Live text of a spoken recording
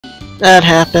That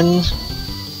happened.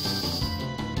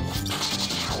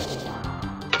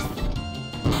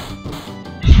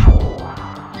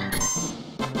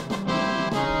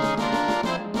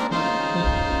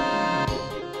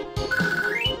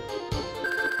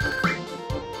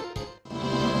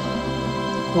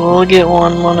 We'll get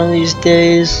one of these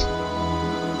days.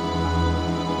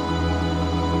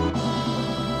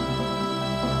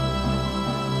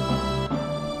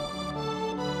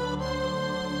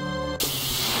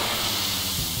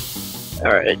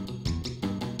 Alright.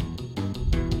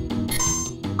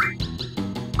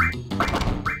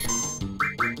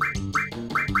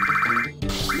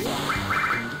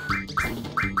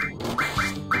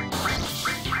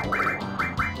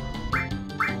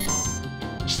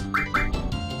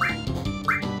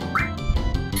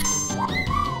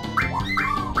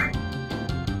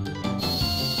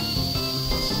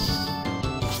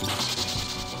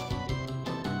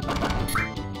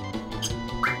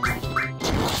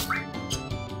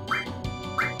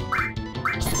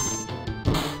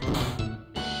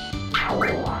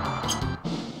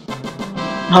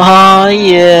 Oh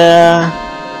yeah,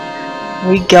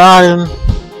 we got him.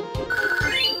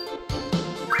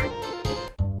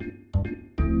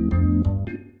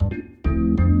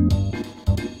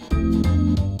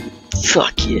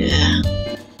 Fuck yeah.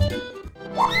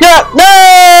 No!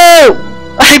 No!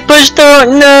 I pushed the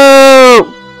wrong. No!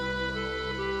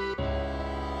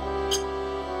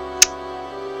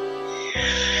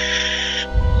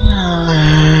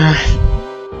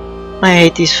 I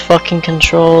hate these fucking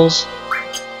controls.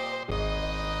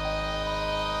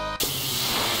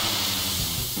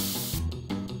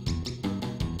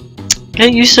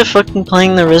 Get used to fucking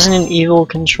playing the Resident Evil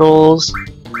controls,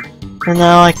 and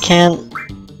now I can't.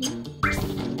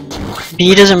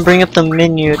 B doesn't bring up the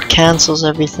menu, it cancels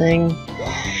everything.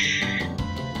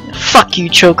 Fuck you,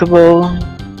 Chocobo.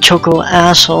 Choco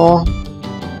asshole.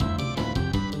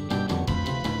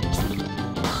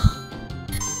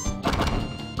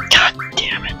 God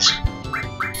damn it.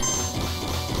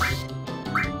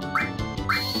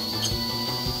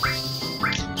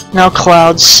 Now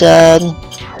Cloud's sad.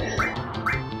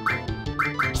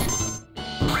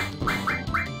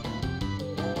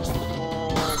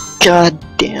 God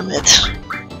damn it.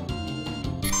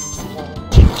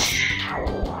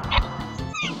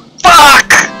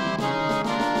 Fuck!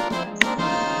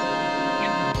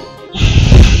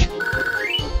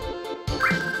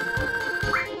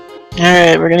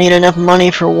 Alright, we're gonna need enough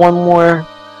money for one more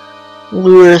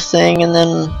lure thing and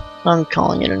then I'm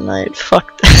calling it a night.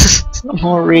 Fuck this. I'm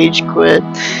gonna rage quit.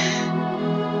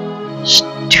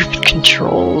 Stupid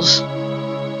controls.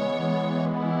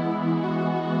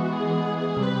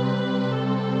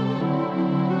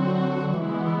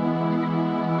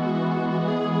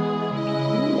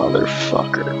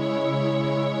 Motherfucker.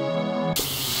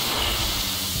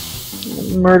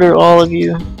 Murder all of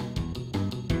you.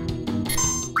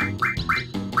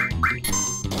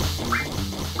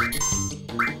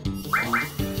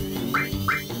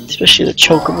 Especially the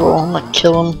Chocobo, I'm gonna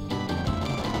kill him.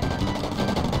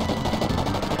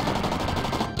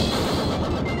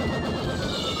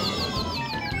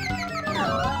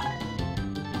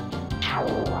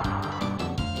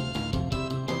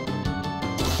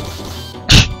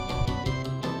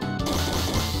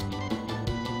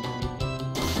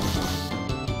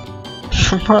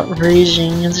 I'm not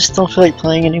raging, I just don't feel like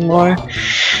playing anymore.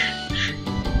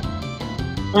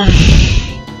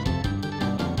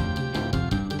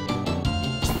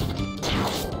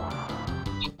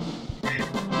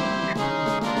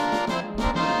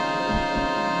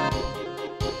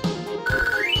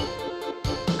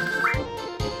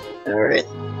 Alright.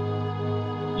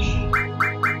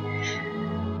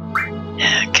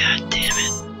 Yeah, god damn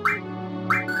it.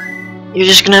 You're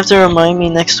just gonna have to remind me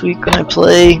next week when I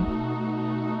play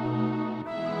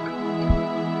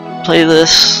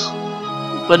this,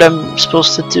 what I'm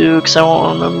supposed to do, because I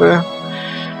won't remember.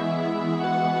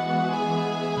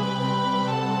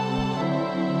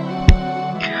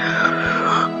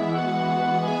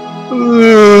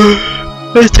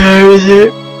 What time is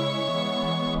it?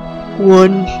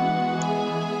 1.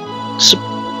 It's a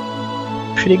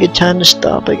pretty good time to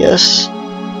stop, I guess.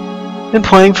 Been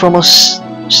playing for almost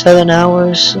 7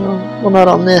 hours, so, well, not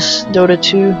on this, Dota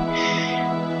 2.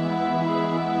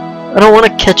 I don't want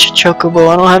to catch a Chocobo,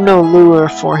 I don't have no lure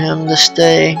for him to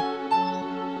stay.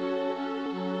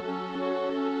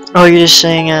 Oh, you're just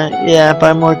saying, yeah,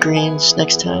 buy more greens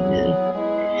next time, yeah.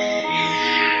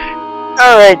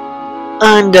 Alright,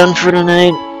 I'm done for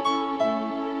tonight.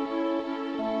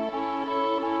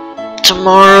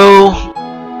 Tomorrow,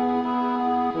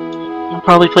 I'll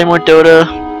probably play more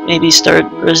Dota, maybe start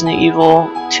Resident Evil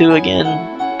 2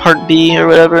 again, part B or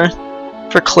whatever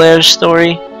for Claire's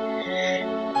story.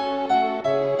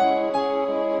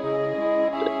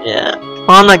 But yeah,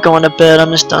 well, I'm not going to bed.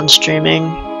 I'm just done streaming.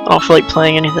 I don't feel like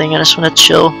playing anything. I just want to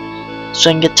chill so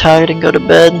I can get tired and go to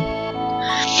bed.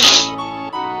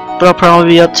 But I'll probably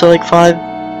be up till like 5.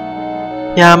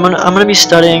 Yeah, I'm gonna be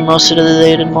studying most of the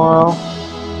day tomorrow.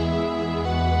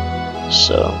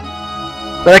 So,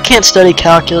 but I can't study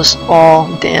calculus all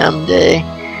damn day.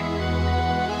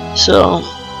 So,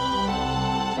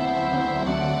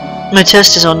 my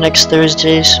test is on next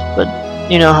Thursdays,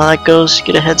 but you know how that goes.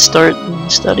 Get a head start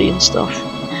and study and stuff.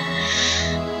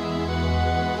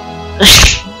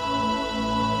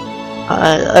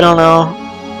 I don't know.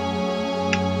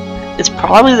 It's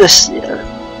probably this.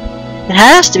 It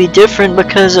has to be different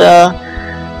because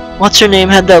what's her name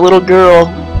had that little girl.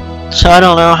 So I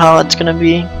don't know how it's gonna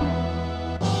be.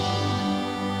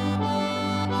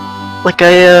 Like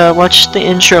I watched the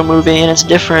intro movie and it's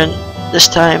different this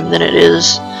time than it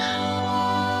is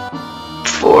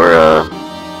for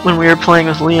when we were playing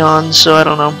with Leon. So I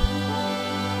don't know.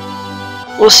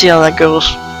 We'll see how that goes.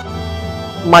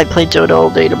 Might play Dota all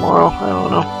day tomorrow. I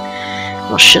don't know.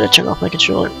 Oh shit! I turned off my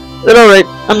controller. But alright,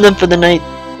 I'm done for the night.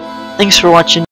 Thanks for watching.